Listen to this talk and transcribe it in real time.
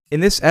In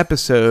this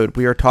episode,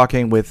 we are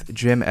talking with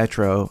Jim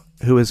Etro,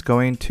 who is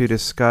going to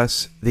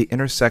discuss the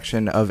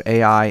intersection of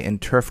AI and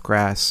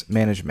turfgrass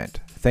management.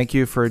 Thank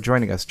you for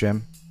joining us,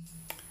 Jim.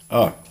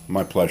 Oh,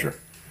 my pleasure.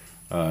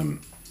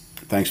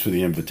 Thanks for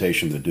the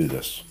invitation to do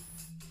this.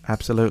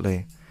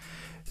 Absolutely.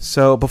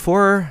 So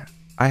before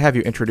I have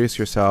you introduce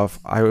yourself,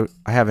 I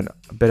have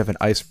a bit of an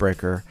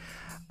icebreaker.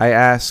 I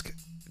ask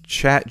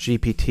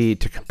ChatGPT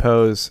to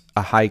compose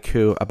a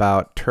haiku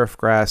about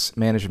turfgrass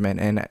management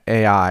and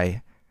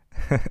AI.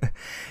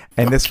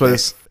 And Okay.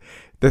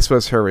 this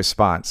was her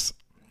response.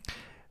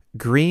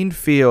 Green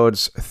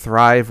fields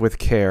thrive with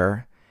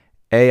care.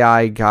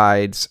 AI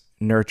guides,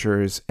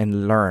 nurtures,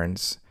 and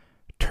learns.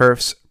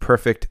 Turf's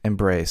perfect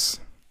embrace.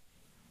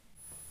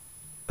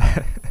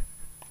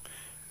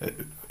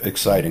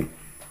 Exciting.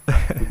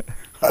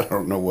 I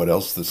don't know what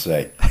else to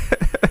say.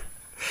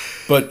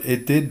 But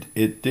it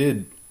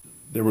did.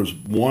 There was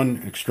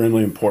one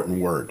extremely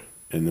important word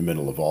in the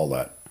middle of all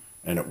that,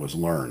 and it was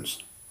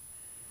learns.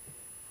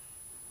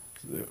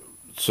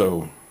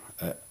 So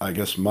I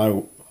guess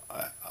I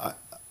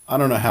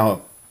don't know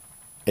how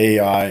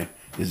AI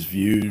is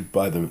viewed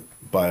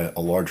by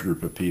a large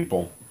group of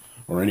people,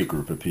 or any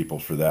group of people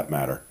for that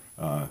matter,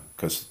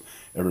 because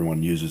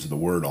everyone uses the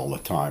word all the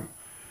time.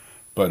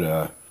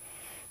 But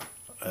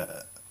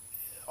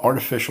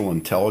artificial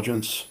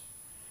intelligence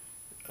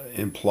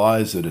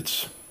implies that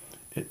it's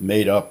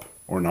made up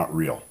or not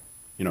real.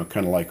 You know,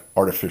 kind of like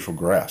artificial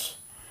grass.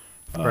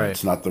 Right.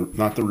 It's not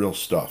the real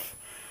stuff.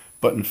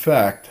 But in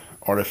fact,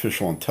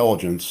 artificial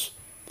intelligence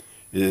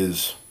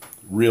is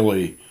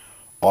really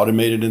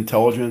automated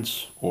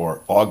intelligence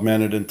or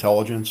augmented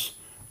intelligence,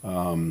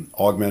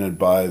 augmented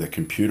by the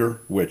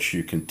computer, which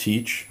you can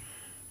teach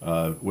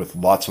with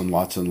lots and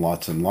lots and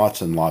lots and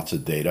lots and lots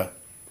of data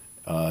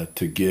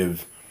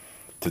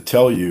to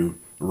tell you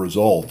the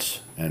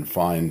results and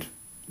find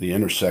the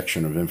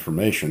intersection of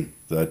information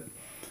that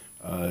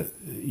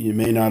you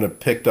may not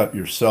have picked up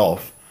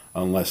yourself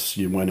unless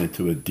you went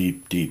into a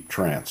deep, deep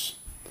trance.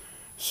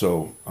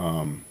 So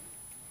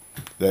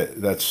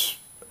that's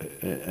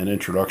an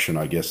introduction,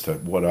 I guess, to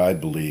what I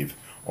believe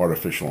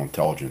artificial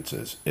intelligence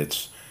is.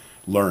 It's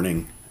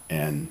learning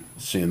and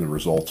seeing the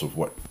results of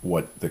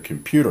what the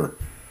computer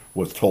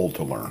was told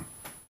to learn.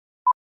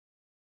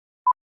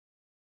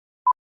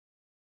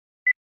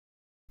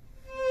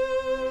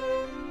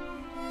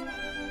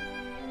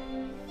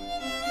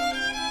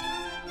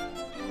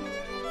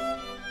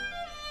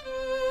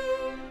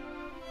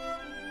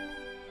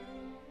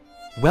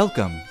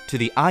 Welcome to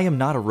the I Am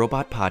Not a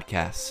Robot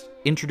podcast,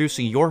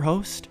 introducing your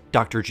host,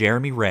 Dr.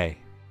 Jeremy Ray.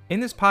 In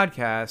this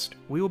podcast,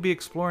 we will be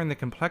exploring the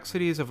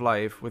complexities of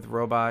life with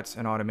robots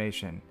and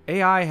automation.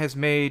 AI has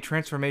made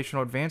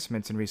transformational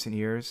advancements in recent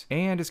years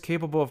and is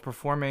capable of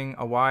performing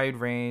a wide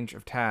range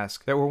of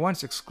tasks that were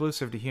once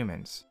exclusive to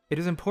humans. It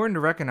is important to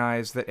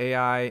recognize that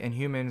AI and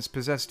humans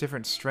possess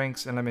different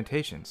strengths and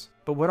limitations.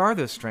 But what are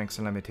those strengths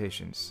and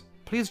limitations?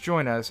 Please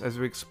join us as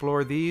we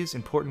explore these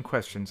important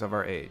questions of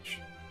our age.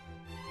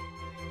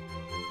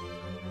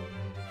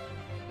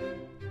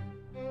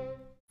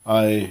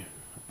 I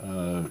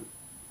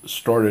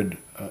started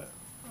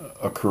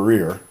a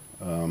career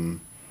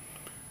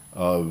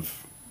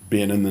of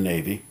being in the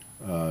Navy.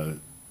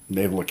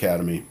 Naval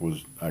Academy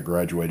was I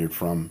graduated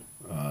from.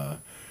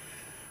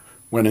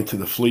 Went into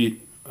the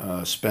fleet.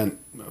 Spent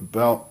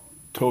about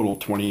total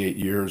 28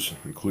 years,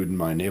 including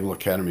my Naval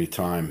Academy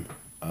time,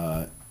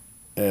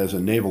 as a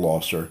naval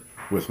officer,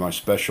 with my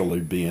specialty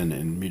being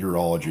in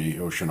meteorology,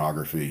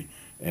 oceanography,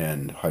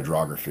 and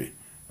hydrography,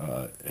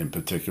 in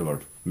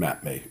particular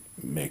map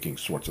making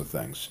sorts of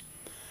things.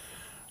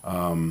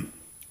 When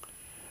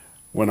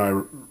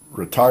I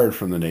retired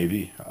from the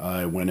Navy,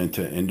 I went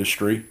into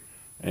industry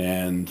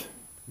and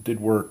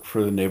did work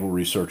for the Naval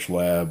Research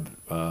Lab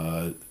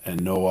and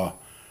NOAA,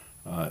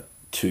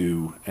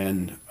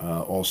 and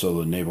also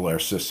the Naval Air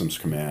Systems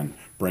Command,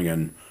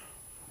 bringing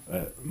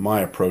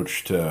my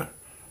approach to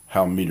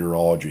how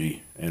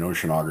meteorology and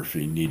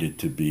oceanography needed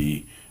to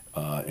be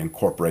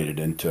incorporated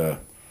into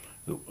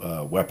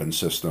weapon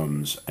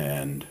systems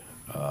and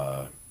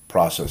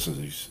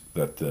processes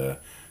that the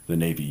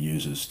Navy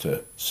uses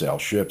to sail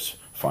ships,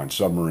 find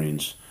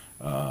submarines,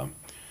 and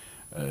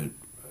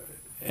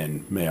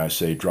may I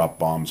say, drop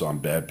bombs on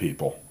bad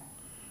people.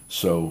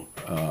 So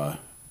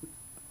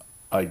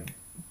I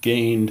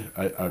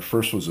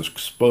first was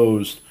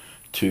exposed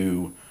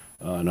to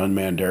an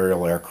unmanned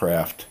aerial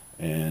aircraft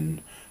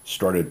and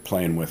started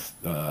playing with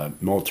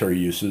military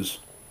uses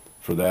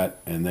for that,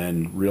 and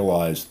then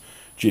realized,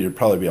 gee, it'd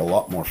probably be a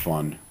lot more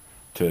fun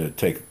to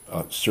take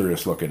a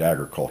serious look at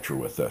agriculture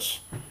with this,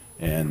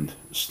 and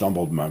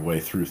stumbled my way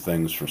through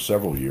things for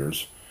several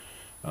years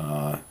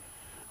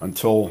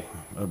until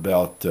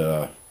about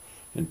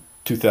in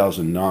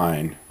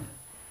 2009,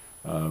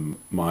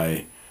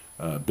 my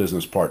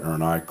business partner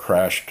and I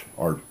crashed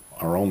our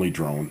only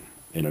drone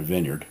in a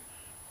vineyard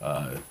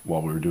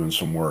while we were doing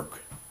some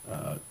work,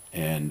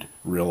 and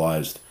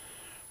realized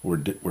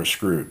we're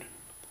screwed.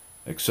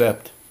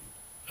 Except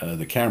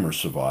the cameras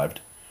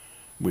survived.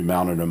 We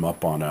mounted them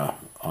up on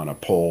a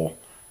pole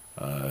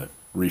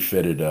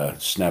refitted a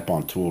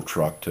Snap-on tool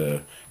truck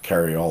to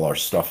carry all our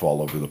stuff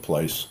all over the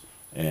place,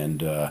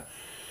 and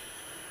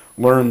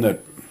learned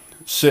that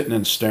sitting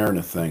and staring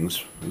at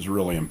things is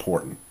really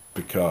important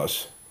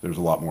because there's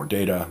a lot more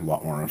data, a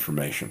lot more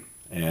information,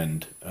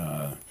 and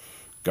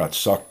got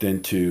sucked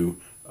into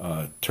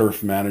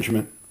turf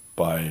management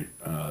by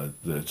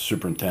the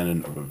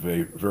superintendent of a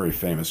very, very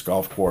famous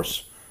golf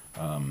course,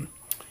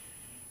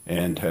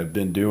 and have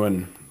been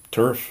doing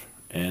turf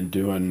and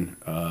doing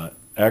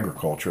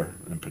agriculture,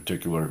 in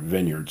particular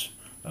vineyards,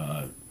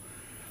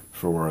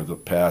 for the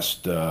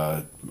past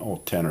 10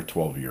 or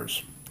 12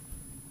 years.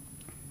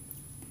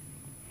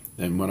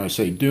 And when I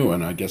say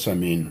doing, I guess I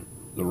mean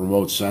the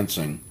remote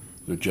sensing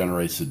that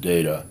generates the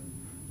data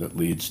that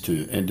leads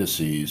to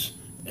indices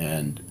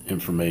and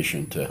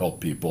information to help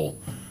people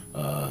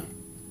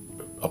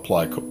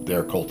apply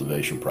their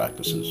cultivation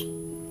practices.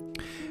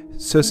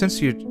 So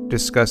since you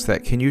discussed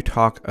that, can you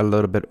talk a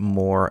little bit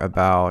more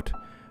about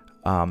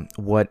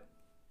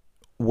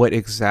what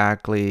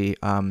exactly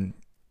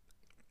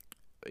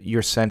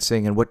you're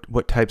sensing and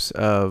what types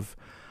of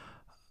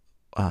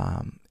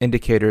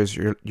indicators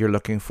you're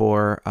looking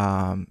for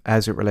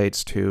as it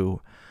relates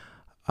to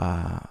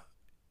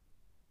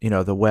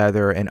the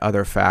weather and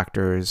other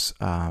factors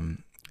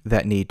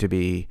that need to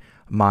be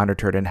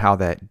monitored, and how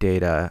that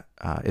data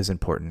is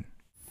important?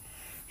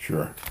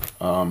 Sure.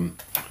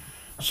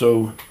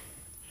 So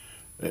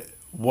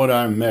what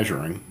I'm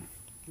measuring,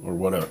 or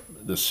what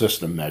the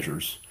system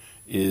measures,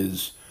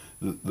 is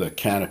the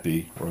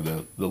canopy or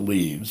the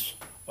leaves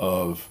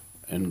of,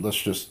 and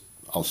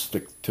I'll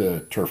stick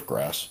to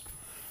turfgrass,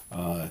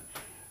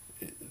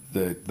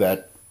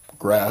 that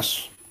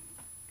grass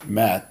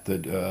mat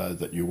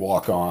that you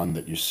walk on,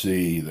 that you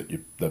see, that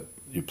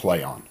you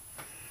play on.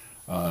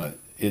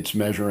 It's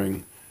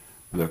measuring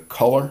the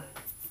color,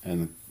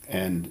 and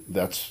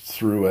that's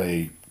through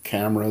a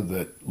camera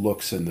that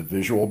looks in the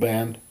visual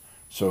band,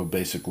 so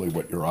basically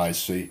what your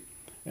eyes see.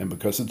 And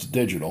because it's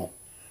digital,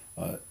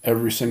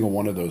 every single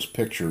one of those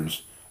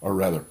pictures, or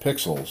rather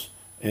pixels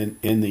in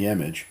the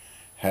image,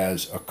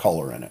 has a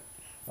color in it.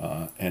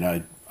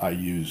 And I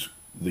use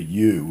the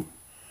U,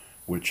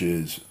 which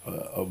is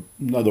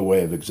another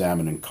way of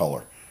examining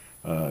color.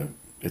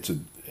 It's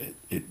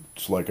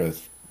like a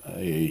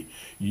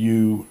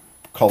U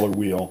color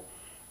wheel.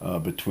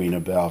 Between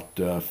about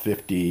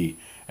 50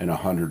 and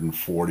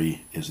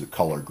 140 is the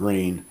color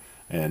green,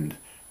 and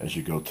as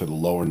you go to the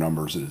lower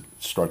numbers, it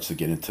starts to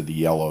get into the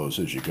yellows.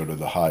 As you go to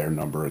the higher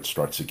number, it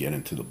starts to get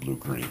into the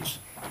blue-greens.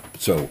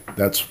 So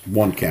that's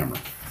one camera.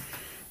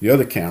 The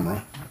other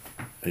camera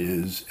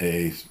is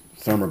a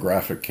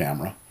thermographic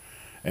camera,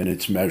 and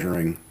it's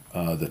measuring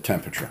the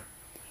temperature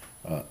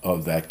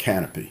of that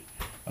canopy,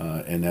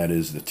 and that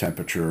is the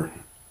temperature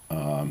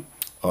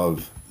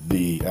of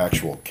the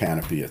actual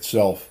canopy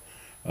itself.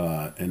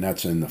 And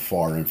that's in the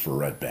far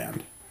infrared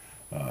band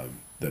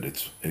that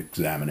it's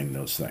examining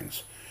those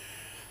things.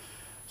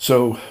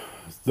 So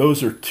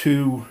those are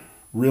two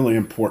really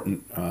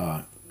important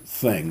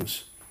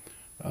things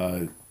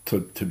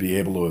to be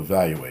able to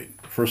evaluate.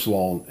 First of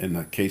all, in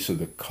the case of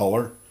the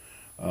color,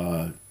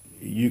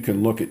 you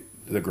can look at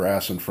the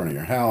grass in front of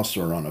your house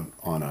or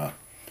on a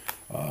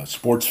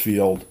sports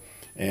field,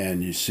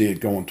 and you see it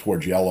going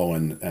towards yellow,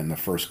 and the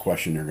first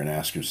question you're going to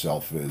ask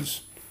yourself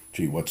is,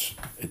 gee,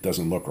 it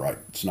doesn't look right.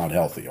 It's not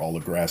healthy. All the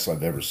grass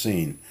I've ever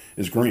seen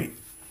is green.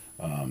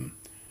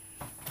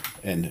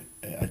 And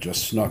I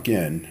just snuck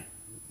in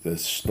the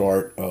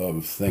start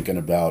of thinking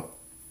about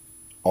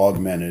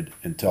augmented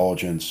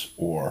intelligence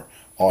or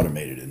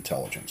automated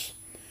intelligence.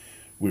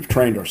 We've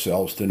trained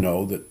ourselves to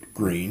know that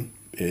green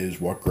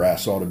is what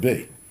grass ought to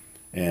be.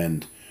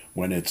 And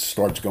when it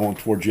starts going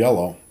towards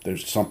yellow,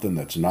 there's something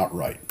that's not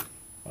right.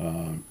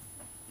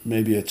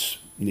 Maybe it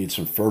needs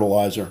some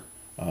fertilizer.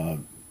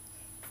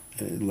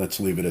 Let's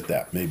leave it at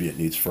that. Maybe it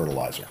needs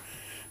fertilizer.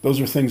 Those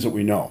are things that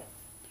we know.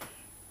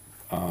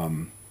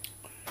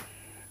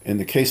 In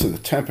the case of the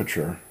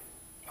temperature,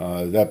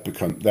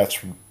 that's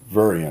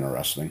very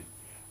interesting.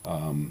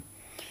 The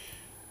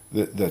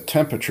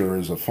temperature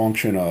is a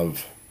function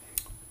of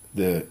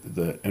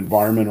the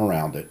environment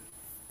around it.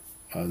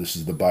 This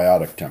is the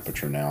biotic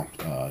temperature now.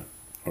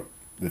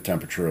 The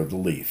temperature of the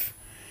leaf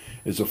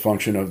is a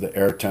function of the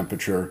air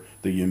temperature,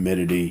 the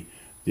humidity,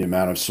 the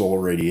amount of solar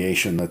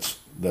radiation that's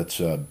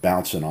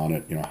bouncing on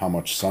it, how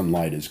much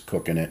sunlight is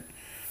cooking it,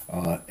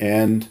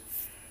 and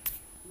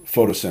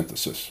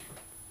photosynthesis,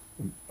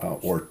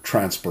 or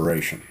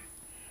transpiration,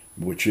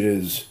 which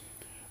is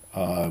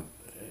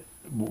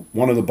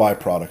one of the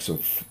byproducts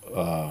of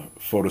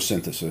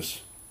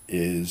photosynthesis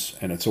is,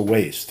 and it's a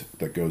waste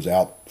that goes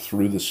out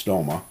through the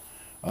stoma,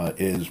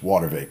 is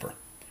water vapor.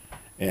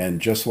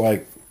 And just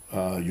like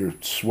your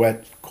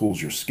sweat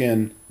cools your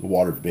skin, the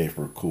water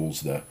vapor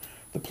cools the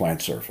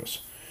plant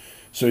surface.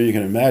 So you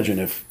can imagine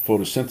if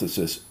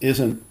photosynthesis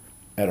isn't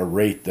at a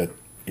rate that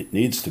it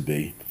needs to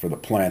be for the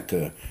plant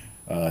to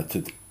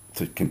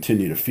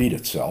continue to feed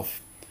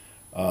itself,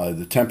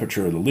 the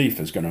temperature of the leaf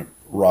is going to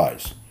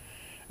rise.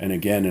 And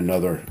again,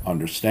 another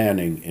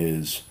understanding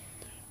is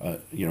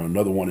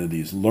another one of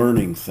these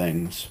learning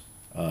things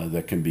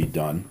that can be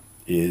done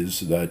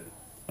is that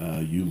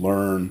you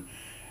learn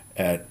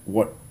at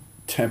what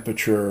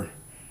temperature,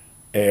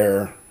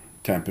 air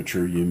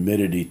temperature,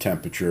 humidity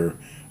temperature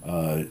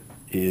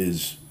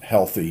is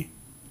healthy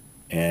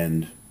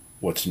and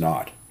what's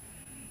not.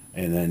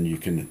 And then you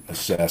can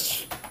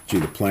assess, gee,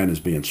 the plant is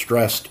being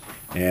stressed,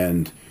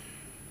 and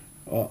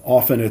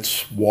often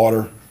it's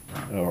water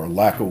or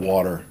lack of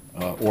water,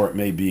 or it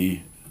may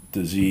be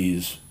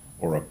disease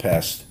or a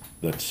pest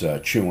that's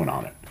chewing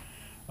on it.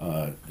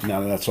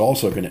 Now that's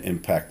also going to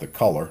impact the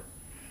color,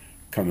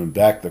 coming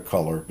back the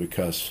color,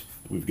 because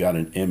we've got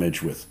an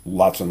image with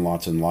lots and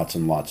lots and lots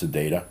and lots of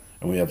data,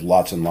 and we have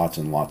lots and lots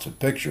and lots of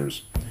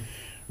pictures.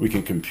 We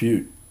can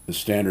compute the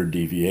standard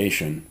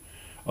deviation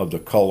of the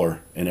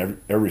color in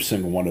every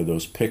single one of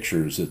those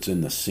pictures that's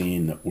in the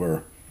scene that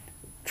we're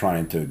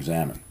trying to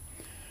examine.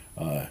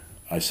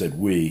 I said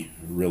we,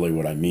 really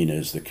what I mean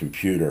is the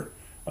computer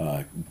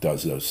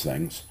does those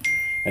things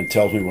and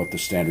tells me what the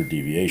standard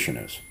deviation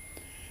is.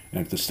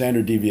 And if the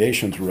standard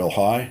deviation is real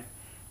high,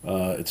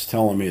 it's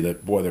telling me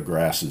that, boy, the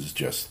grass is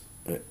just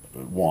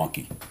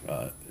wonky,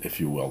 if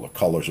you will. The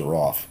colors are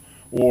off.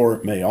 Or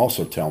it may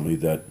also tell me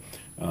that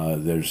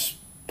there's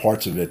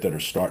parts of it that are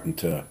starting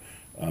to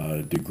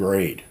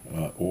degrade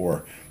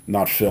or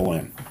not fill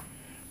in.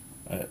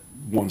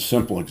 One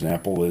simple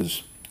example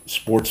is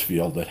sports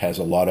field that has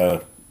a lot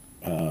of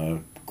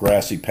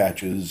grassy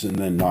patches and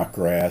then not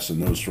grass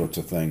and those sorts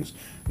of things.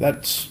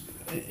 That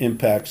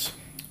impacts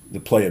the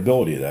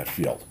playability of that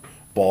field.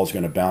 Ball's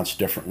going to bounce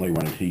differently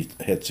when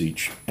it hits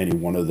any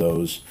one of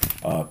those.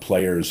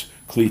 Players'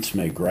 cleats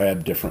may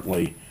grab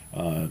differently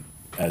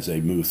as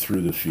they move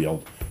through the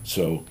field.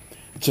 So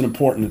it's an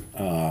important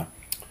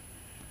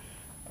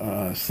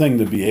thing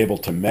to be able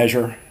to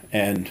measure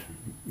and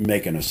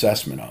make an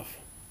assessment of.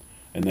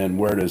 And then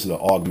where does the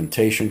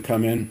augmentation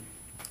come in,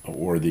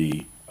 or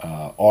the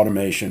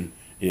automation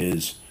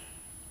is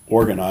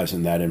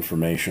organizing that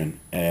information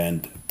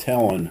and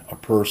telling a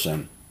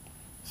person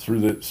through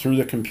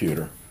the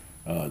computer.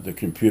 The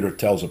computer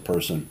tells a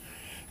person,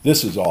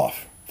 this is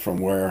off from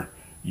where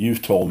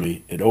you've told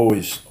me it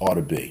always ought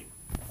to be.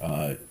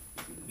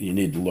 You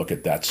need to look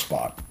at that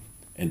spot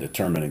and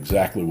determine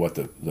exactly what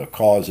the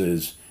cause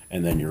is,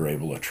 and then you're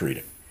able to treat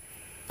it.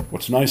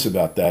 What's nice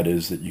about that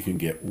is that you can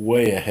get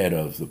way ahead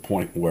of the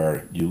point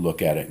where you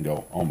look at it and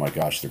go, oh my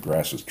gosh, the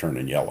grass is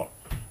turning yellow.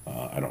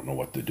 I don't know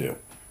what to do.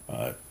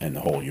 And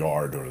the whole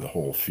yard or the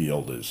whole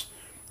field is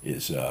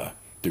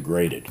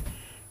degraded.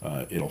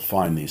 It'll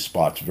find these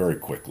spots very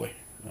quickly.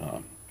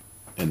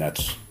 And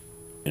that's,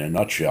 in a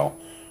nutshell,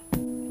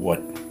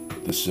 what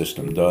the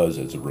system does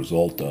as a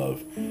result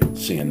of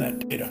seeing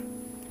that data.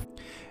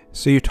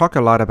 So you talk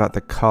a lot about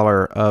the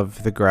color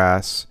of the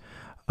grass.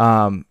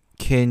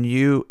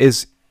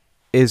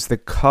 Is the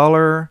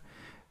color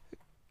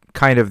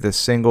kind of the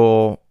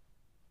single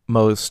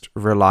most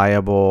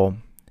reliable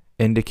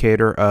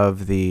indicator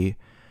of the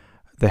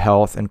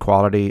health and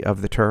quality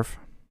of the turf?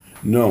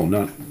 No,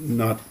 not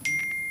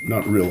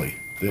really.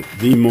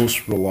 The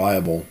most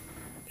reliable,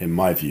 in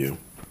my view,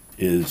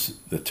 is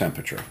the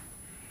temperature.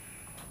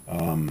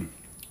 The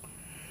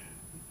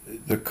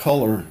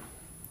color,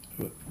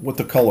 what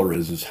the color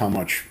is how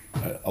much,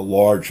 a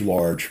large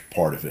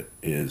part of it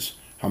is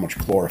how much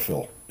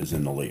chlorophyll is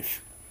in the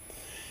leaf.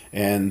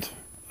 And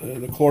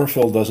the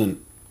chlorophyll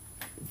doesn't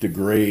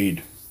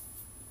degrade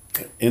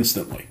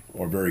instantly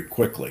or very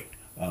quickly.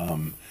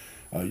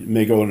 It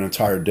may go an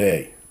entire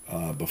day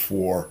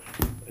before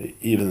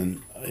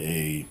even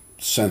a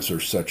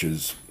sensor such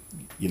as,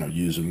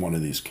 using one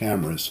of these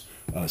cameras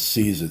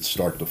sees it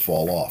start to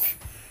fall off.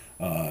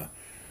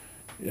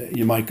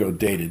 You might go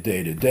day to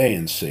day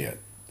and see it.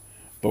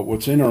 But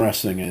what's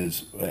interesting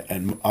is,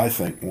 and I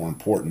think more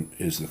important,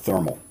 is the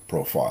thermal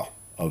profile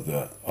of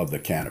the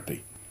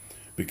canopy,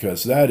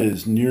 because that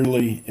is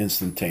nearly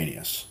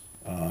instantaneous.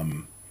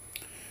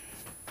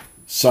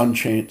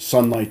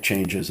 Sunlight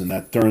changes, and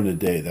that during the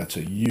day, that's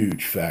a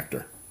huge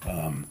factor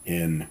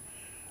in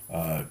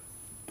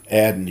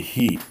adding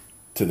heat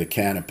to the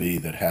canopy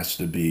that has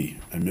to be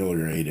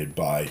ameliorated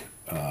by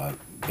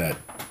that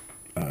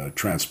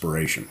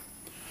transpiration.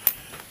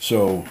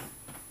 So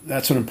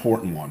that's an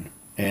important one.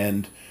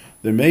 And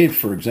there may,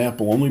 for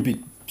example, only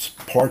be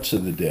parts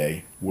of the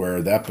day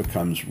where that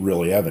becomes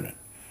really evident.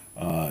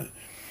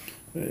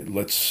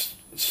 Let's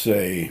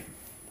say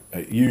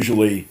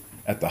usually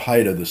at the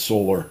height of the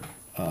solar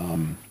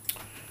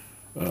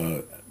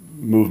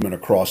movement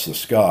across the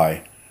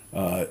sky,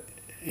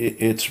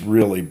 it's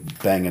really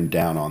banging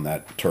down on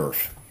that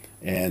turf.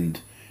 And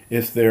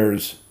if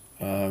there's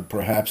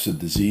perhaps a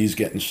disease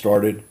getting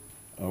started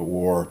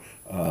or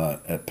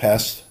a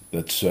pest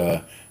that's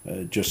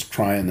just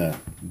trying to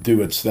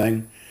do its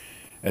thing,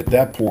 at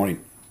that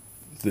point,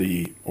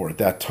 at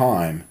that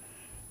time,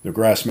 the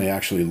grass may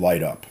actually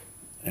light up.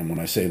 And when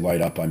I say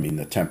light up, I mean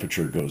the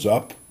temperature goes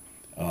up,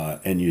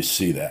 and you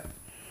see that.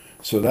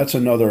 So that's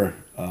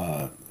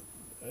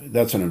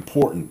that's an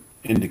important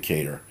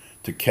indicator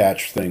to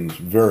catch things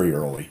very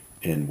early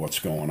in what's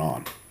going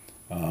on.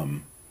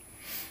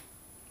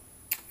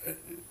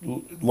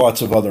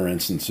 lots of other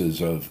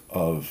instances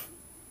of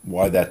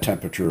why that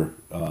temperature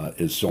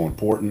is so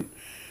important.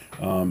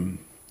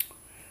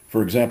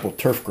 For example,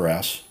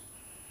 turfgrass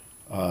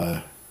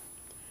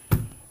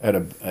at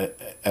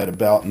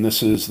about, and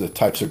this is the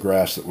types of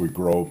grass that we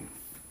grow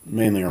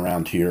mainly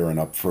around here and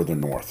up further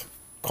north,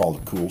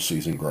 called cool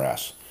season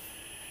grass.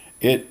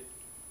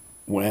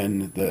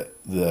 When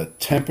the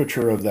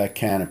temperature of that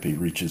canopy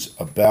reaches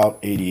about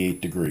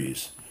 88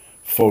 degrees,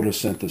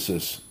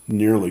 photosynthesis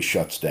nearly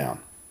shuts down.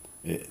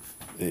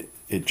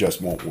 It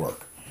just won't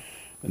work.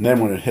 And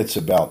then when it hits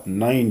about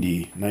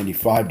 90,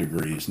 95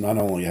 degrees, not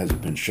only has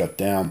it been shut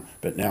down,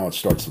 but now it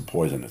starts to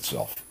poison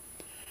itself.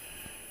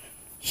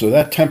 So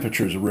that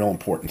temperature is a real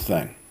important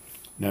thing.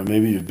 Now,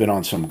 maybe you've been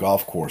on some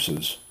golf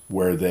courses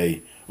where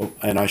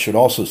and I should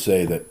also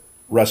say that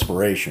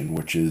respiration,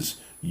 which is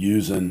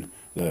using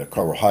the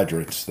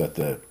carbohydrates that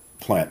the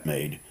plant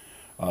made,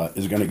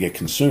 is going to get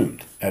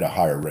consumed at a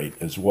higher rate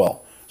as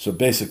well. So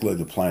basically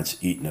the plant's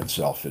eating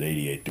itself at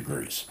 88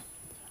 degrees.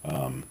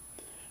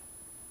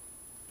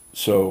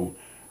 So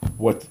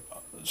what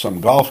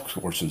some golf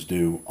courses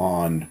do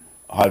on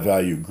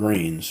high-value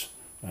greens,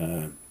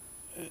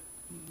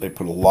 they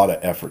put a lot of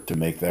effort to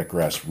make that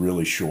grass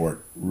really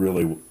short,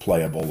 really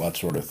playable, that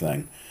sort of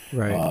thing.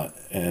 Right.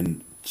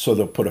 And so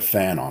they'll put a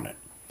fan on it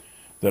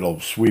that'll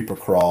sweep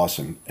across,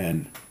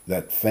 and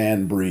that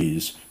fan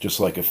breeze, just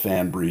like a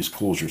fan breeze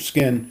cools your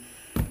skin,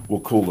 will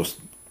cool the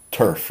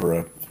turf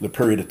for the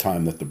period of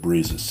time that the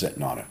breeze is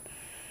sitting on it.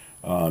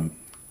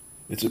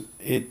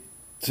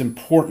 It's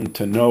important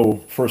to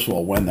know, first of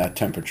all, when that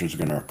temperature is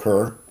going to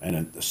occur,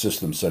 and a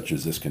system such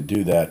as this can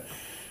do that.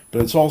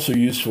 But it's also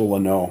useful to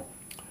know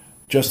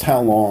just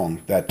how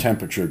long that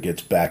temperature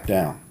gets back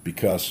down,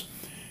 because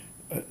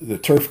the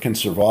turf can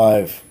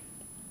survive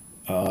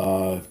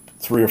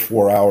 3 or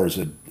 4 hours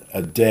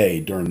a day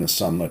during the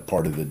sunlit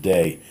part of the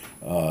day,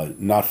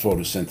 not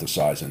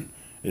photosynthesizing.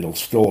 It'll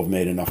still have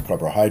made enough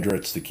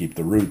carbohydrates to keep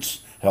the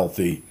roots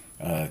healthy,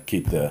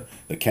 keep the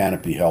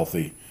canopy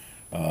healthy.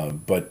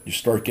 But you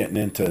start getting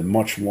into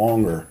much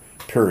longer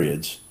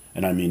periods,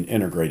 and I mean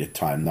integrated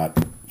time,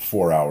 not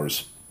 4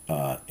 hours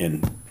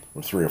in,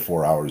 or 3 or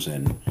 4 hours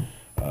in,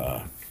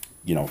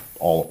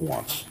 all at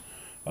once.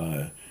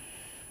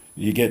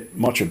 You get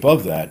much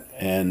above that,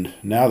 and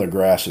now the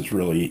grass is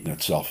really eating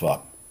itself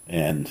up.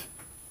 And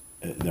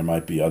there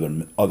might be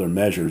other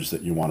measures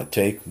that you want to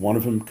take. One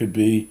of them could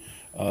be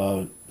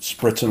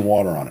spritzing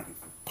water on it,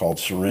 called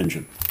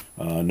syringing.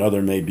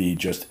 Another may be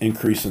just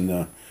increasing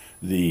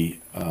the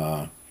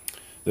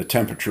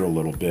temperature a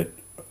little bit,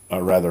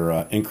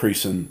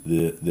 increasing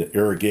the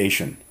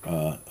irrigation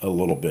a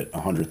little bit,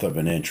 1/100th of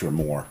an inch or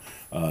more,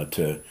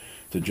 to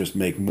just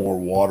make more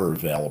water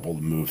available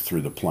to move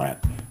through the plant.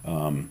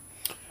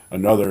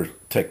 Another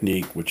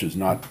technique, which is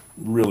not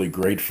really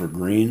great for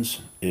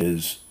greens,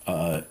 is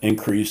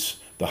increase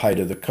the height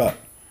of the cut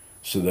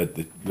so that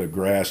the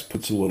grass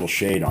puts a little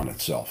shade on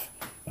itself.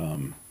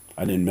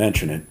 I didn't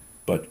mention it,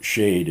 but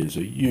shade is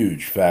a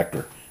huge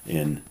factor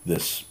in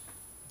this,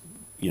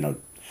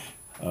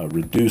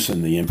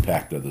 reducing the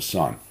impact of the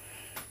sun.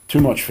 Too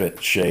much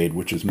shade,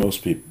 which is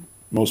most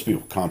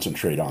people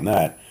concentrate on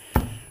that,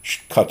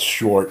 cuts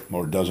short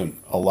or doesn't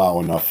allow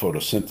enough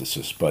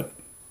photosynthesis, but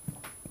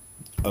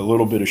a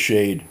little bit of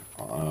shade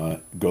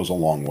goes a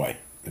long way,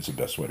 is the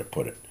best way to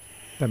put it.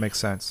 That makes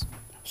sense.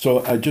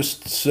 So I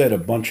just said a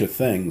bunch of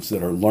things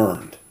that are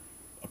learned.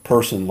 A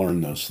person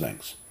learned those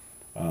things.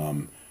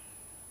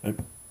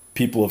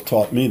 People have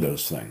taught me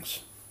those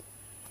things.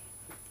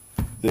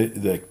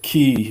 The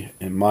key,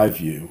 in my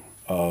view,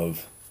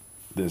 of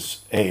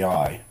this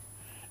AI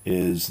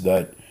is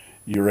that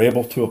you're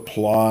able to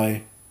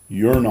apply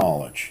your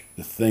knowledge,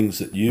 the things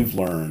that you've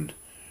learned,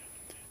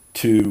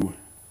 to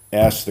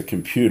ask the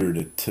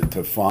computer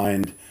to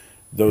find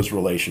those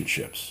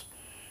relationships.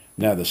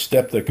 Now, the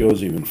step that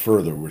goes even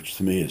further, which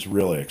to me is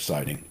really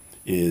exciting,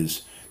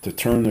 is to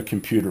turn the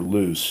computer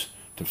loose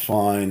to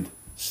find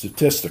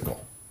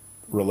statistical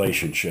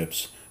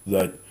relationships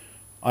that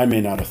I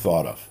may not have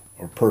thought of,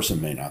 or a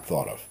person may not have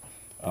thought of.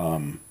 A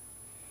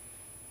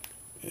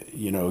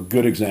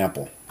good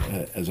example,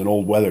 as an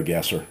old weather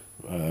guesser,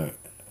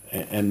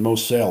 and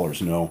most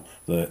sailors know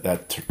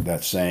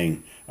that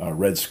saying,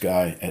 red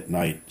sky at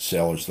night,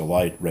 sailor's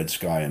delight, red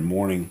sky in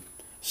morning,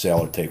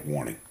 sailor take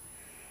warning.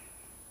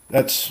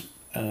 That's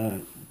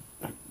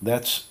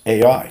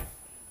AI.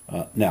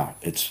 Now,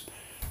 it's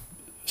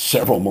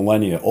several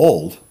millennia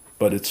old,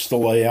 but it's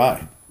still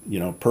AI.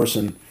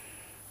 Person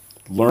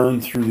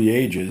learned through the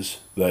ages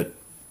that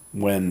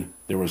when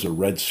there was a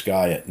red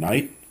sky at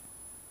night,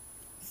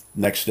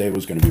 next day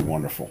was going to be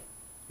wonderful.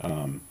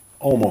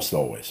 Almost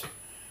always.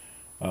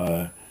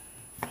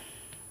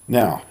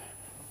 Now,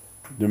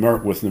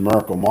 with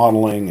numerical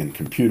modeling and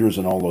computers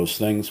and all those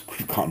things,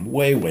 we've gone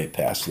way, way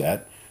past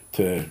that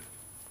to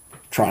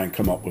try and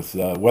come up with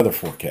weather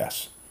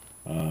forecasts.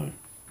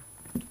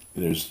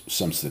 There's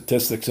some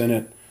statistics in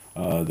it,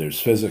 there's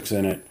physics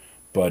in it,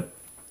 but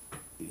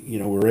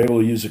we're able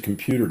to use a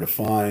computer to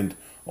find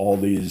all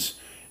these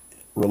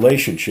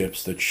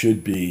relationships that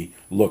should be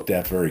looked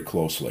at very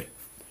closely.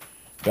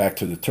 Back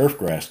to the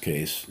turfgrass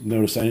case,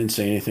 notice I didn't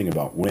say anything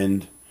about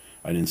wind.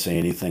 I didn't say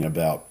anything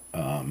about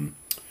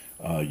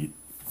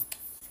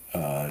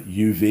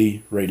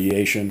UV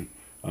radiation,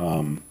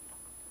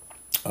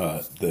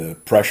 the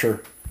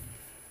pressure.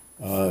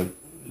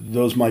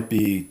 Those might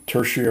be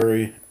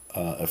tertiary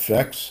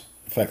effects.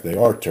 In fact, they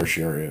are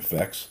tertiary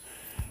effects.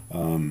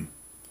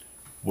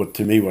 What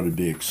would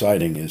be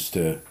exciting is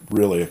to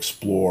really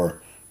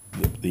explore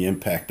the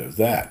impact of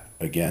that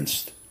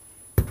against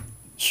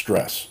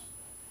stress.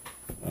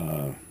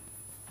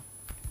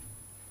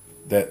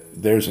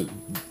 There's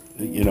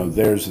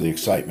the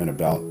excitement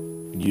about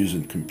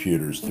using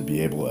computers to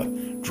be able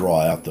to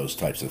draw out those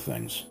types of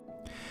things.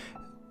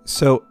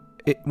 So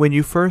when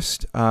you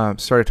first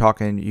started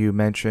talking, you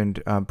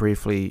mentioned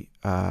briefly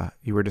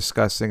you were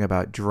discussing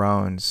about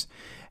drones,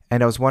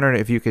 and I was wondering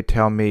if you could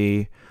tell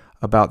me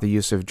about the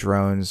use of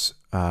drones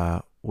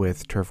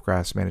with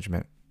turfgrass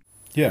management.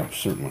 Yeah,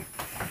 certainly.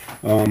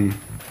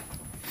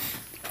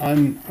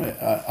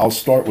 I'll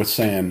start with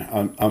saying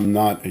I'm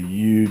not a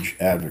huge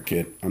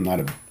advocate. I'm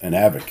not an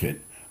advocate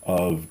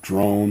of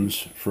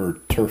drones for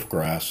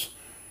turfgrass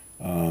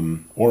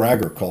or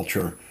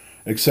agriculture,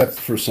 except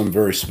for some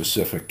very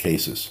specific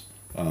cases.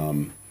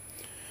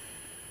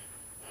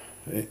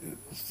 The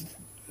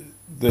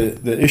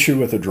issue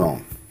with a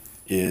drone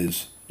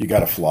is you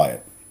got to fly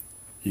it.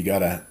 You got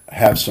to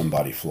have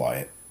somebody fly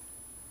it.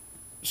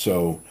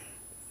 So,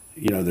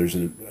 there's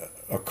a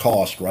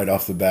cost right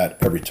off the bat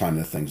every time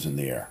the thing's in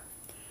the air.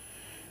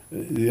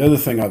 The other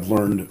thing I've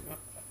learned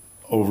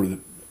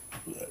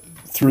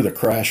through the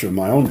crash of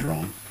my own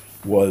drone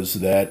was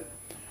that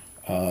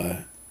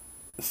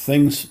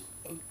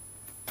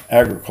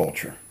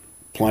agriculture,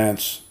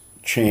 plants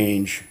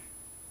change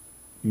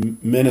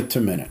minute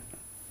to minute.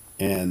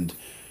 And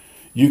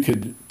you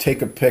could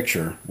take a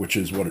picture, which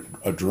is what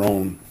a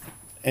drone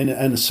and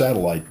a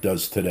satellite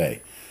does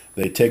today.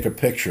 They take a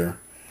picture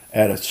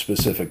at a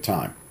specific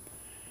time.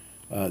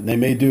 They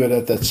may do it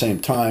at that same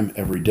time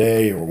every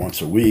day or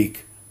once a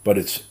week, but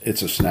it's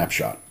a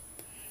snapshot.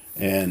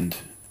 And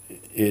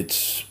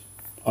it's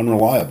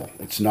unreliable.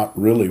 It's not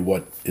really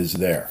what is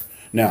there.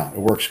 Now, it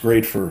works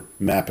great for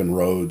mapping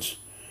roads,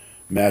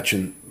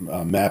 mapping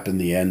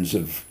the ends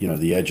of,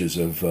 the edges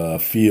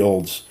of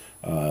fields.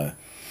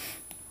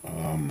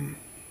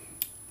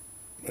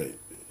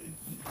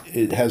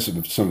 It has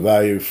some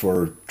value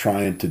for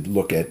trying to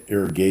look at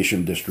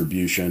irrigation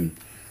distribution.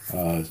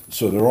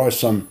 So there are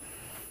some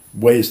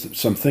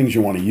some things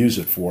you want to use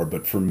it for,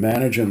 but for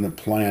managing the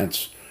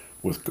plants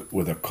with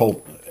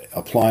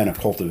applying a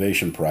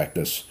cultivation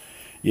practice,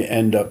 you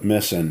end up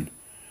missing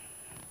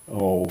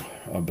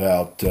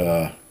about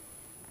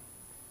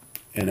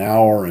an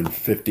hour and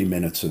 50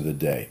 minutes of the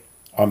day.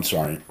 I'm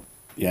sorry,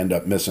 you end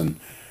up missing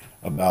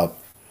about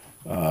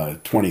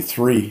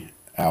 23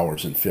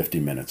 hours and 50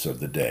 minutes of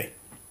the day.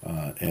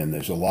 And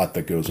there's a lot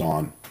that goes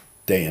on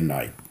day and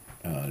night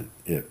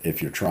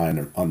if you're trying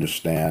to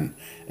understand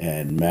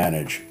and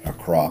manage a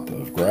crop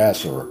of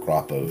grass or a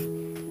crop of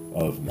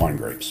wine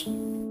grapes.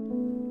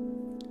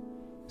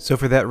 So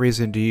for that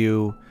reason, do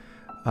you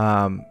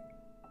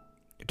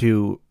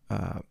do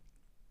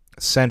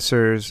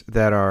sensors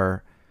that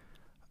are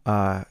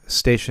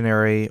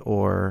stationary,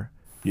 or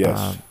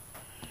yes,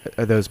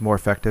 are those more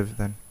effective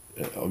then?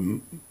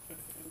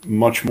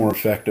 Much more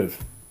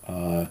effective.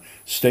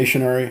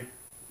 Stationary,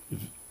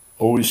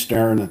 always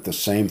staring at the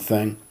same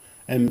thing,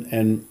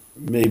 and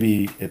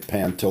maybe it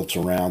pan tilts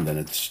around and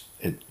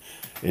it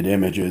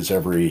images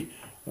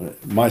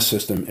my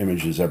system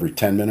images every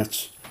 10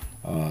 minutes.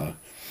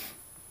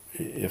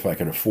 If I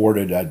could afford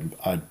it,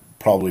 I'd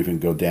probably even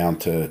go down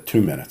to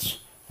 2 minutes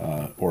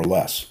or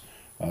less.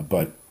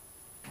 But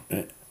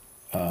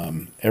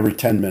every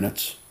 10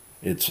 minutes,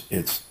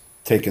 it's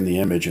taking the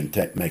image and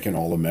making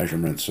all the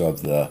measurements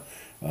of the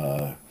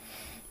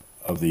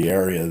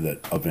area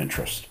of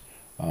interest.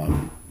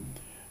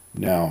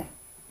 Now,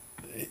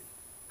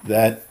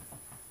 that,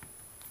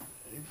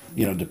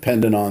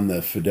 depending on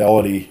the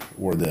fidelity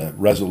or the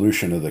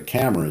resolution of the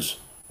cameras,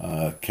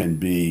 can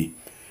be,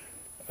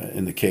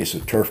 in the case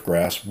of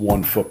turfgrass,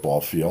 one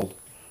football field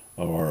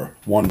or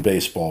one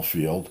baseball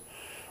field,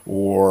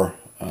 or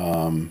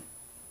a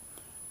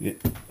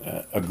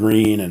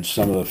green and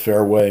some of the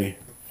fairway,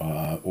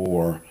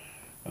 or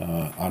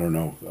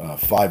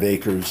 5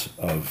 acres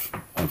of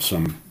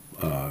some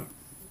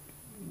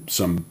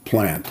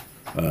plant,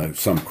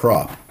 some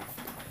crop.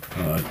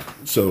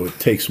 So it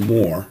takes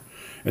more,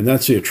 and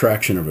that's the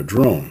attraction of a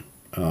drone.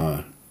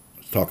 I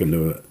was talking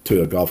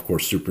to a golf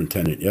course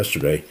superintendent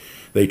yesterday.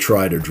 They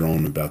tried a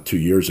drone about 2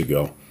 years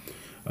ago,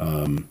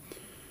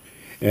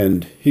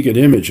 and he could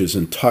image his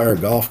entire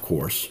golf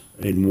course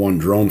in one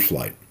drone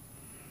flight.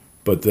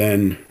 But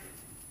then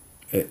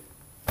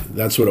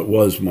that's what it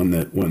was when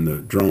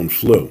the drone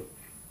flew.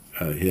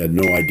 He had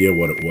no idea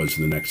what it was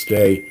the next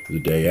day, the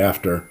day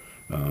after.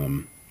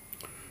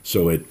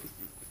 So it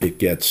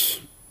gets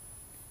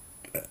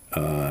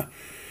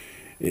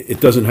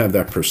it doesn't have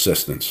that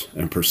persistence,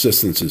 and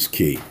persistence is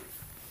key.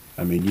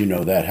 I mean, you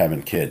know that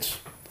having kids,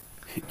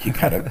 you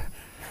gotta.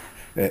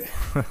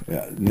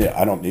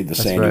 I don't need to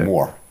say right.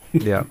 anymore.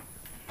 Yeah.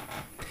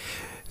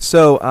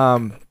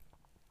 So,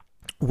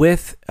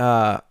 with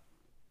AI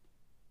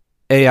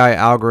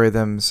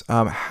algorithms,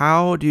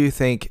 how do you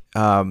think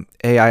AI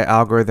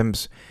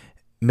algorithms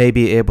may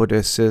be able to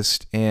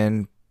assist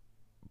in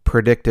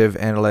predictive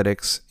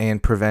analytics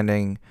and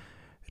preventing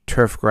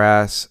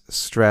turfgrass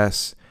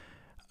stress,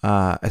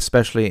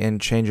 especially in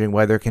changing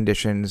weather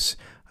conditions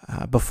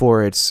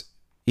before it's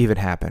even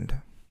happened?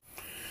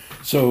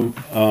 So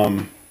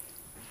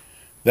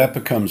that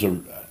becomes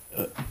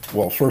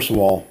well, first of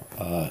all,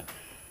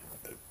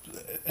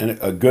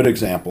 a good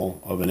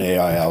example of an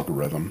AI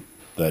algorithm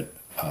that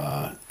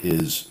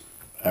is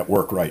at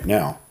work right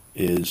now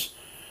is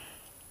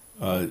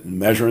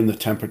measuring the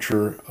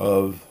temperature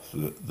of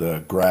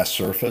the grass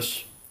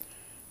surface,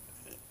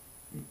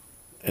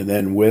 and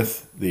then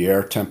with the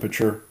air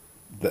temperature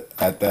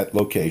at that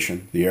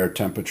location, the air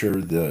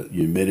temperature, the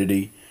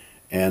humidity,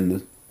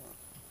 and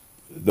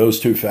those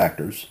two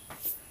factors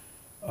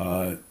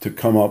to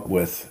come up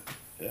with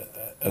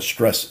a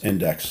stress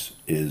index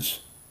is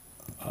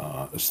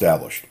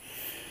established.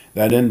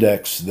 That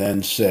index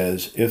then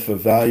says if a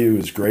value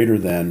is greater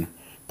than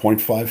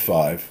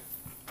 0.55,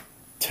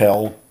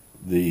 tell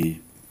the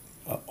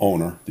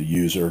owner, the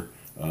user,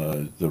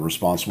 the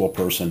responsible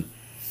person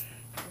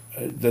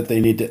that they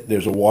need to,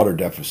 there's a water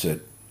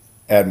deficit,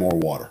 add more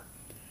water.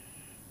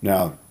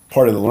 Now,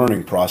 part of the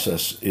learning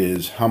process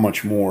is how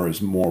much more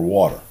is more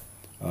water.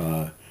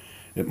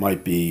 It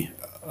might be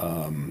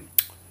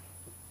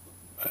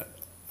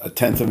a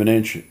tenth of an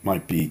inch, it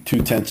might be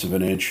 2/10 of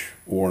an inch,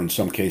 or in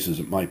some cases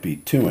it might be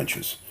 2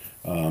 inches.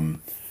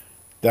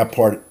 That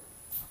part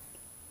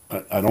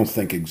I don't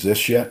think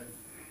exists yet.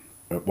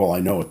 Well, I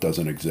know it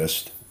doesn't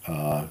exist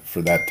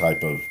for that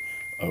type of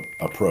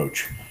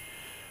approach.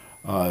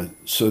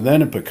 So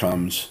then it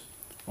becomes,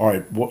 all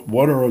right,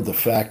 what are the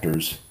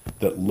factors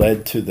that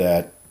led to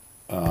that?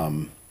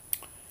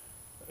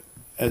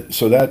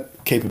 So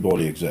that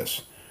capability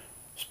exists.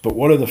 But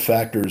what are the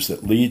factors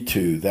that lead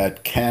to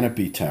that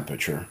canopy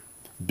temperature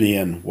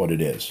being what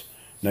it is?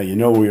 Now, you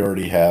know we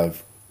already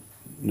have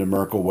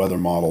numerical weather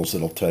models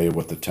that'll tell you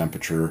what the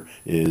temperature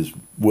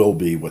will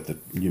be, what the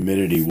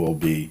humidity will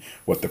be,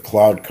 what the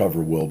cloud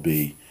cover will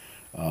be.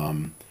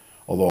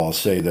 Although I'll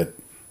say that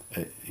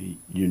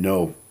you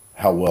know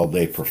how well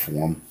they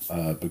perform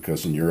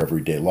because in your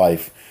everyday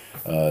life,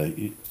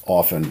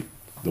 often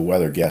the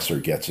weather guesser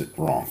gets it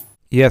wrong.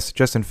 Yes,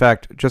 in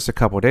fact, just a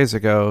couple of days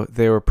ago,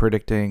 they were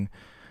predicting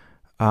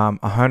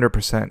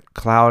 100%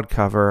 cloud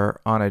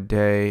cover on a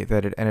day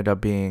that it ended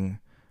up being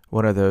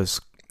one of those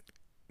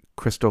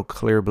crystal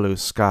clear blue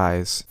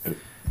skies.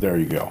 There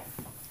you go.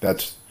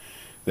 That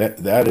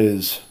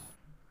is,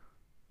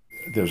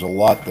 there's a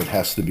lot that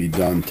has to be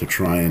done to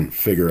try and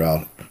figure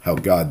out how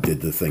God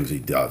did the things he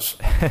does.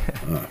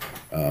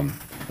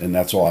 And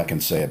that's all I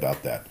can say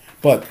about that.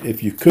 But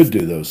if you could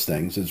do those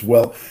things as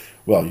well,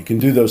 you can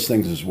do those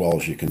things as well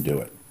as you can do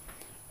it.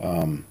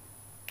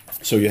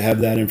 So you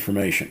have that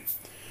information.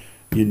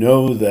 You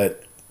know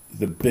that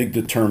the big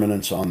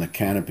determinants on the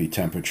canopy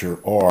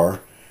temperature are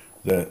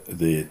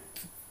the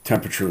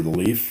temperature of the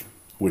leaf,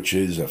 which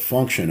is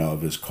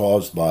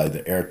caused by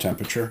the air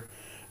temperature,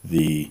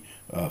 the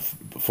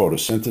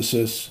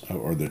photosynthesis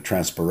or the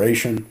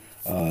transpiration,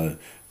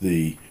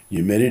 the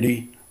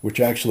humidity,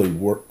 which actually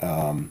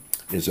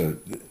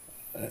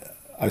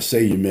I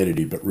say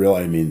humidity, but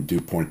really I mean dew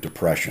point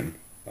depression,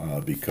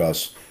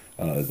 because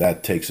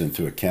that takes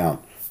into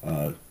account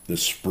the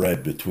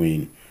spread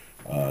between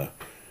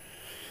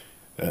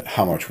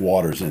how much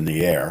water's in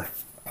the air,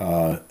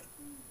 the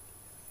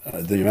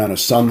amount of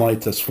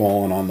sunlight that's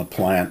falling on the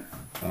plant,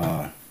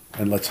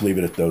 and let's leave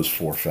it at those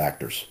four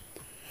factors.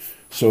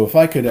 So if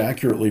I could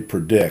accurately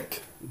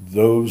predict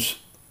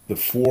the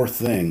four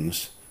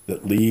things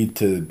that lead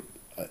to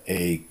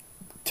a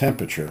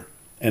temperature,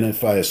 and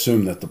if I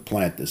assume that the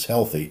plant is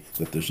healthy,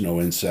 that there's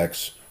no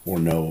insects or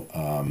no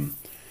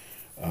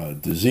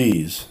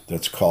disease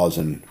that's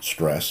causing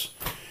stress,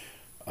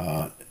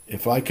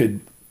 if I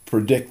could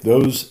predict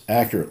those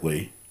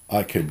accurately,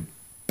 I could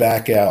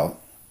back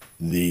out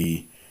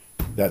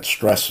that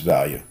stress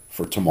value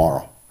for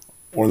tomorrow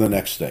or the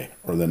next day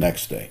or the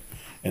next day.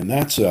 And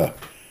that's an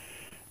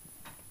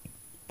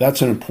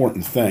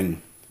important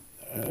thing,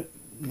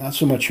 not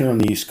so much here on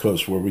the East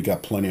Coast where we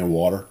got plenty of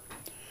water,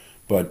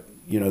 but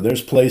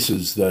there's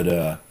places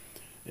that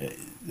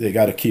they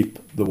got to keep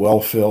the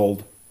well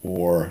filled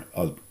or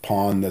a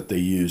pond that they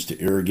use to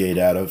irrigate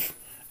out of.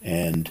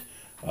 And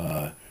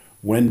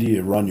when do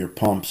you run your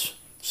pumps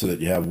so that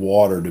you have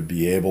water to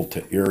be able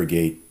to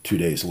irrigate 2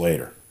 days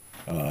later?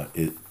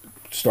 It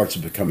starts to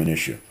become an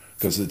issue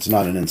because it's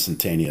not an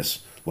instantaneous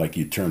like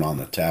you turn on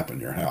the tap in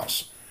your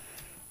house.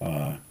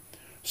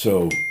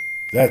 So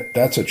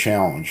that's a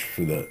challenge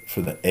for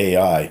the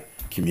AI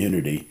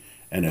community,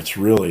 and it's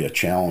really a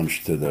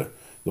challenge to the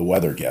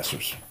weather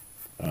guessers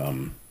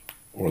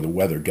or the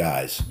weather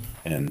guys.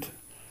 And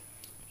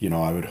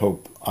I would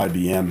hope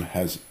IBM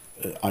has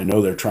I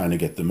know they're trying to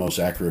get the most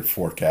accurate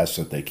forecasts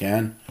that they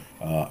can.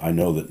 I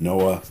know that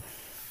NOAA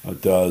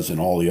does, and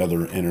all the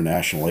other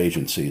international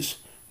agencies.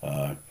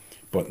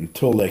 But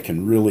until they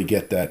can really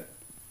get that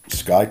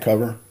sky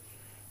cover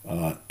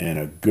and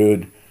a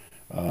good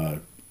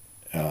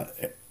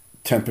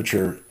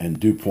temperature and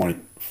dew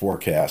point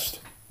forecast,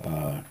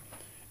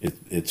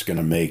 it's going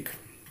to make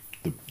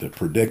the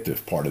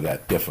predictive part of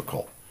that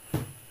difficult.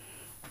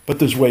 But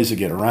there's ways to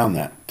get around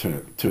that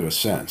to a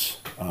sense.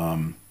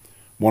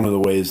 One of the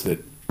ways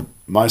that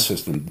my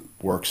system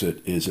works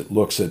is it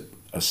looks at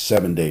a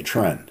 7-day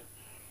trend.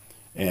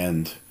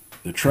 And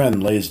the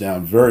trend lays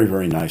down very,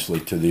 very nicely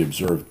to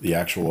the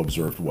actual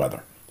observed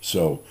weather.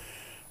 So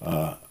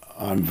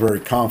I'm very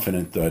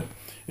confident that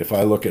if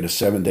I look at a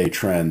 7-day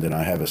trend and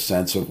I have a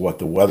sense of what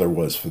the weather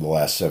was for the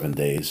last 7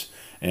 days,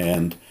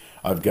 and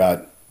I've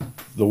got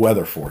the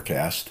weather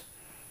forecast,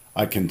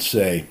 I can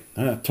say,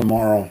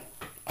 tomorrow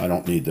I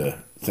don't need to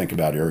think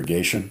about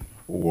irrigation,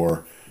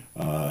 or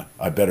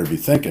I better be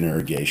thinking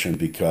irrigation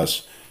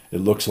because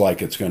it looks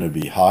like it's going to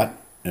be hot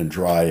and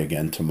dry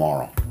again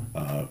tomorrow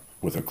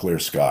with a clear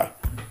sky.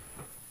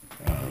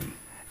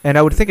 And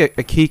I would think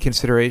a key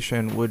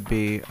consideration would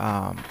be,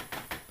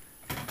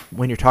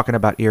 when you're talking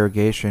about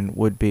irrigation,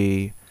 would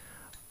be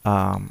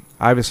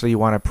obviously you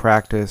want to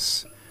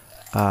practice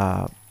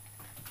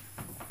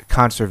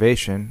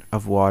conservation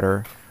of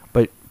water,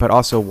 but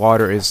also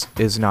water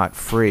is not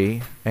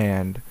free,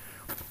 and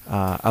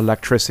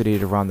electricity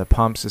to run the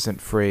pumps isn't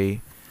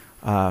free.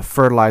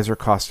 Fertilizer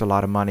costs a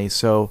lot of money.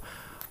 So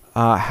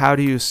how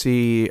do you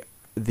see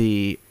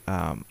the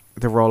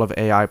role of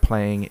AI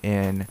playing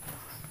in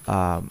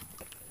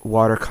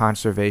water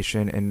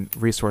conservation and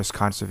resource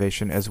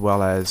conservation, as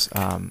well as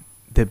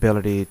the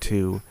ability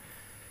to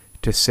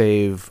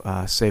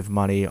save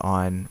money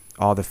on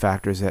all the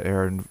factors that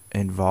are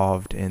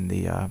involved in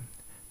the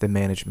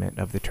management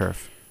of the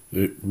turf?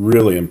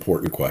 Really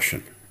important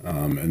question,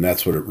 and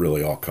that's what it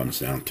really all comes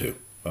down to,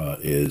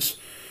 is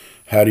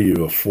how do you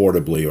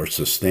affordably or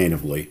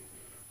sustainably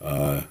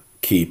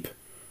keep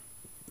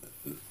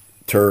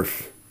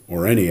turf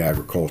or any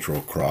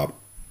agricultural crop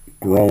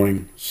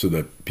growing so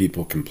that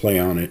people can play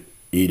on it,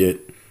 eat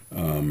it,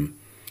 so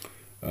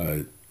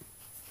that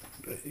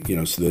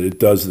it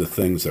does the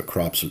things that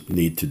crops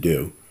need to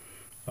do.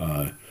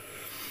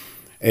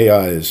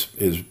 AI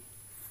is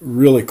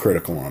really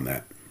critical on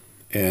that,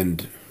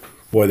 and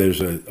boy,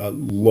 there's a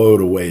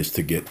load of ways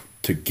to get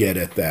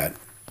at that.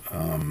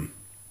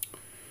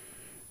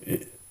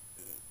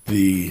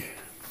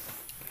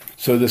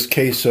 So this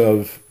case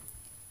of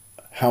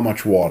how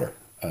much water,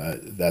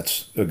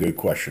 that's a good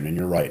question, and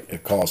you're right.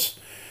 It costs,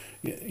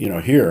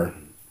 here,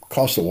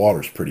 cost of water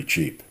is pretty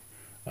cheap,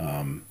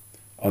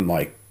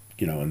 unlike,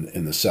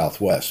 in the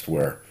Southwest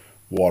where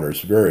water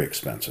is very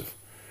expensive.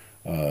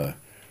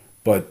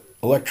 But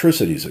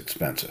electricity is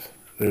expensive.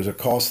 There's a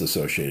cost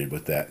associated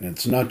with that, and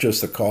it's not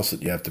just the cost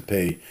that you have to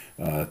pay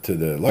to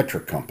the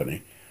electric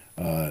company.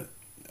 A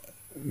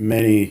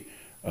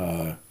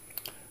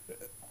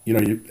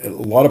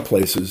lot of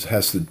places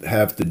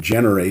have to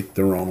generate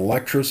their own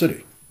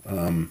electricity,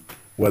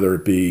 whether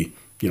it be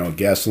a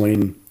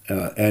gasoline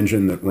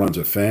engine that runs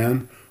a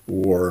fan,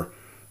 or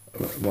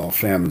a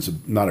fan is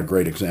not a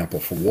great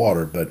example for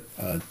water, but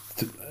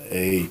to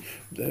be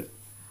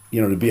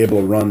able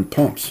to run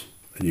pumps,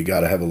 you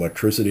got to have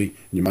electricity.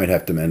 You might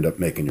have to end up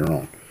making your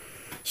own.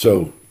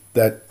 So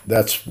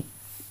that's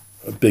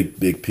a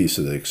big piece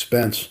of the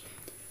expense.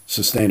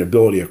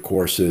 Sustainability, of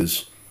course,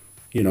 is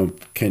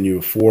can you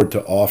afford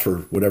to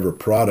offer whatever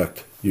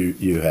product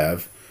you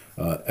have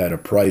at a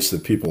price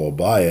that people will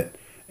buy it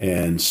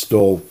and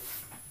still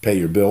pay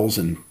your bills,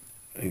 and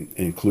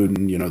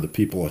including the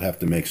people that have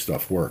to make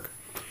stuff work.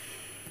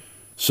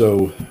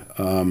 So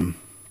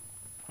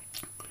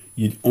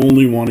you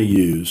only want to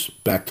use,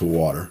 back to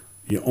water,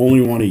 you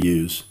only want to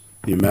use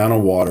the amount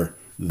of water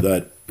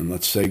that, and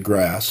let's say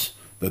grass,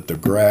 that the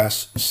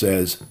grass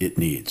says it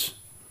needs.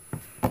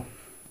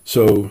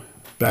 So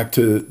back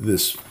to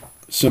this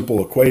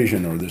simple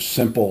equation, or this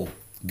simple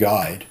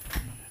guide,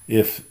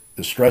 if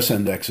the stress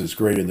index is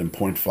greater than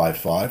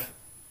 0.55,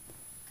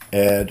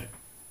 add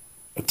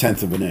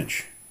 1/10 of an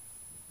inch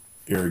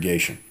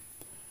irrigation.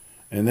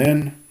 And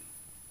then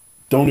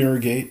don't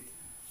irrigate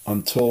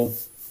until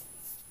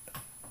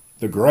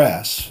the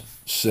grass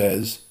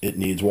says it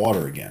needs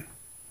water again.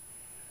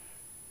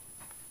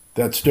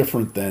 That's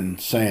different than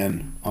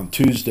saying on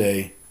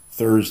Tuesday,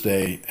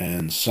 Thursday,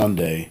 and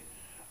Sunday,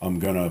 I'm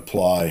going to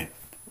apply,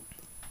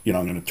 I'm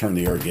going to turn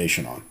the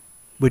irrigation on.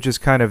 Which is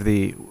kind of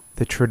the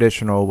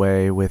traditional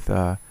way with,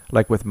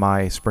 like with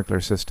my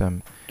sprinkler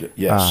system.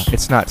 Yes.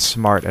 It's not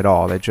smart at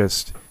all. It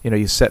just,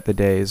 you set the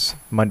days,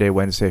 Monday,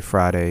 Wednesday,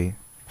 Friday.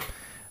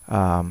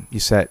 You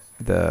set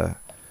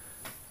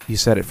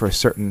it for a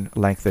certain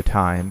length of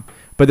time,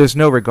 but there's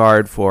no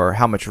regard for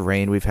how much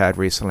rain we've had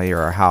recently,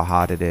 or how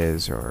hot it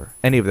is, or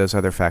any of those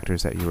other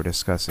factors that you were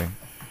discussing.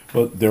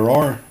 Well, there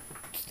are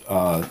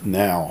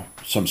now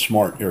some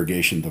smart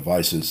irrigation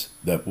devices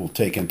that will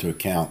take into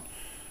account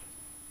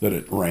that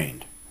it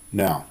rained.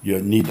 Now, you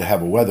need to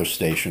have a weather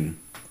station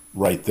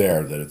right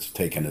there that it's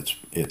taken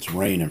its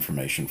rain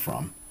information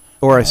from.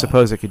 Or I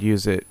suppose it could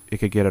use it. It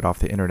could get it off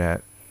the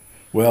internet.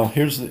 Well,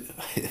 here's the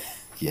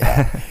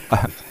yeah.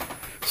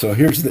 So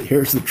here's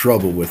the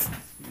trouble with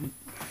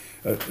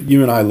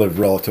you and I live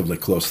relatively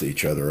close to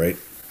each other, right?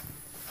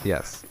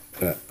 Yes.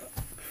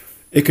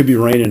 It could be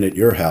raining at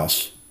your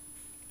house,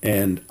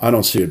 and I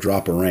don't see a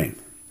drop of rain.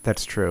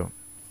 That's true.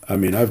 I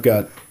mean, I've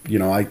got,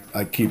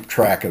 I keep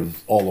track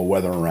of all the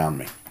weather around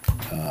me.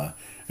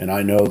 And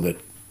I know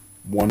that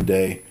one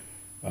day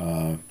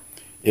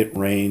it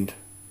rained,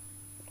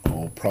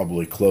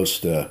 probably close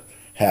to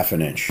half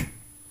an inch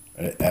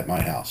at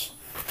my house.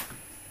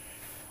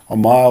 A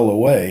mile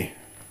away,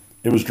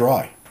 it was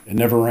dry. It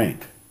never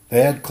rained.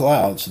 They had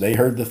clouds. They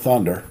heard the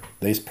thunder.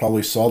 They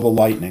probably saw the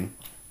lightning,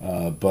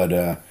 but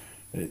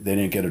they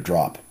didn't get a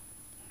drop.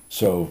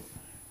 So,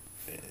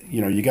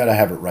 you got to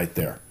have it right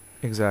there.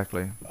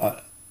 Exactly.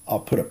 I'll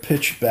put a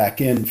pitch back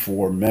in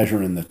for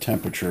measuring the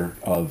temperature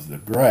of the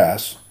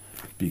grass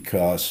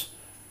because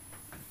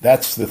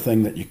that's the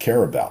thing that you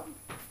care about,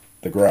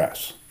 the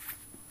grass.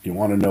 You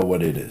want to know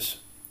what it is.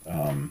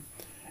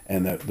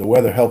 And the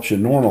weather helps you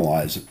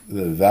normalize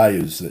the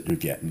values that you're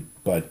getting,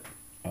 but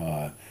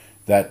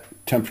that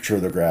temperature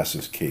of the grass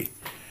is key.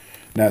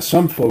 Now,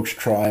 some folks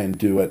try and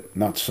do it,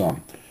 not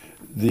some.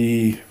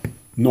 The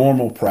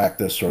normal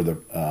practice or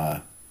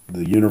the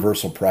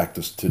universal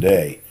practice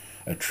today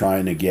at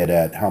trying to get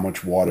at how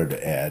much water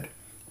to add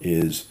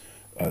is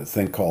a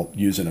thing called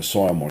using a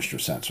soil moisture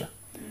sensor.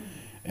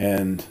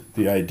 And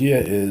the idea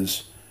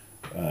is,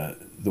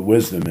 the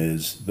wisdom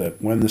is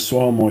that when the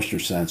soil moisture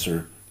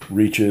sensor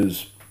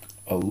reaches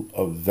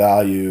a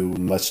value,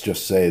 and let's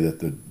just say that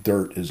the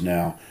dirt is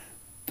now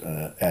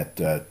at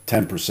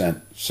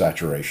 10%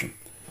 saturation,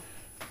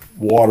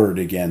 water it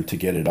again to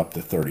get it up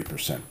to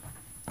 30%.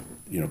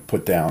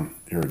 Put down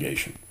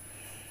irrigation.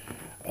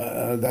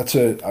 That's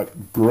a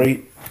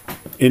great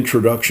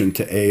introduction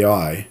to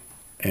AI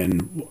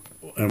and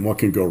what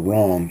can go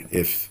wrong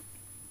if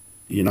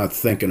you're not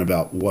thinking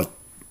about what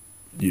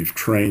you've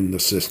trained the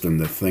system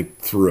to think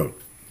through.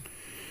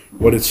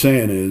 What it's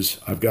saying is,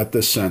 I've got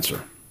this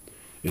sensor.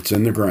 It's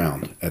in the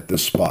ground at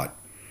this spot.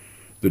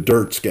 The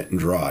dirt's getting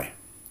dry,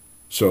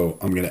 so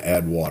I'm going to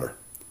add water.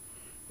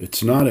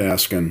 It's not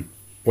asking,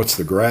 what's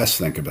the grass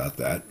think about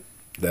that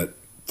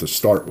to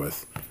start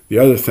with. The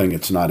other thing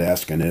it's not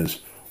asking is,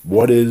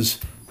 what is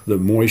the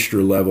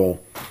moisture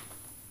level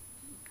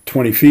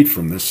 20 feet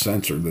from this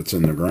sensor that's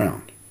in the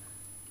ground?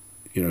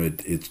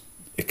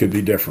 It could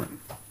be different.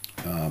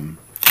 In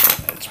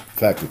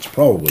fact, it's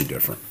probably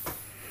different.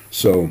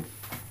 So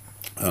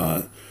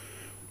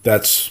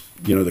that's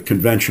the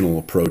conventional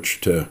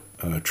approach to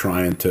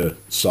trying to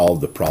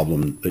solve the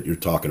problem that you're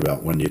talking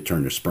about when you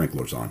turn your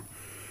sprinklers on.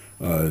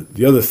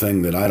 The other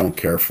thing that I don't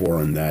care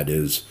for in that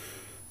is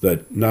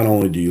that not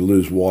only do you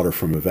lose water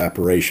from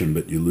evaporation,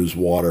 but you lose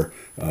water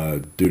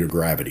due to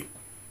gravity.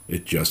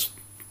 It just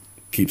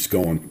keeps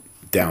going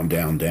down,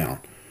 down, down.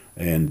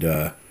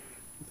 And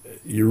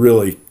you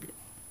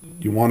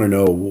want to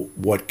know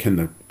what can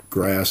the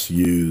grass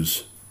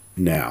use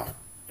now.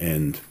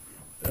 And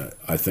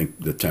I think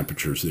the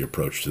temperature is the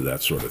approach to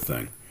that sort of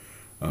thing.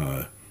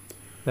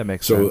 That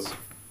makes sense.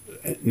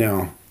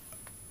 Now,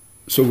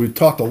 so we've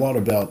talked a lot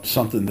about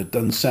something that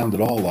doesn't sound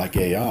at all like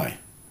AI,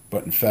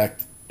 but in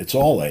fact, it's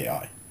all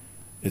AI.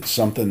 It's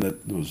something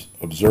that was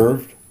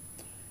observed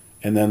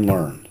and then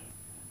learned.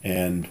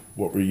 And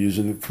what we're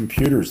using the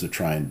computers to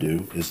try and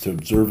do is to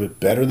observe it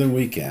better than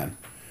we can.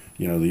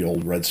 The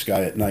old red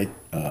sky at night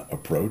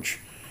approach.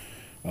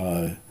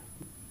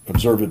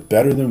 Observe it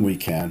better than we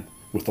can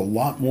with a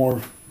lot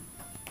more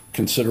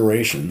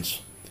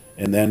considerations,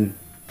 and then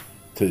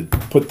to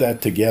put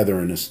that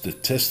together in a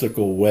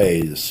statistical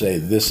way to say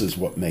this is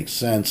what makes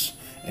sense,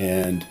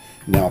 and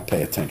now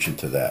pay attention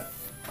to that.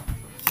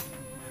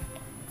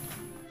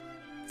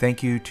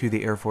 Thank you to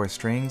the Air Force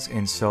Strings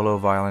and solo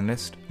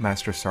violinist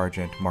Master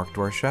Sergeant Mark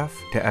Dorsheff,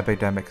 to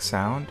Epidemic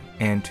Sound,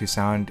 and to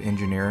sound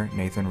engineer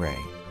Nathan Ray.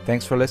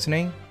 Thanks for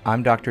listening.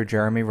 I'm Dr.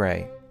 Jeremy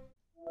Ray.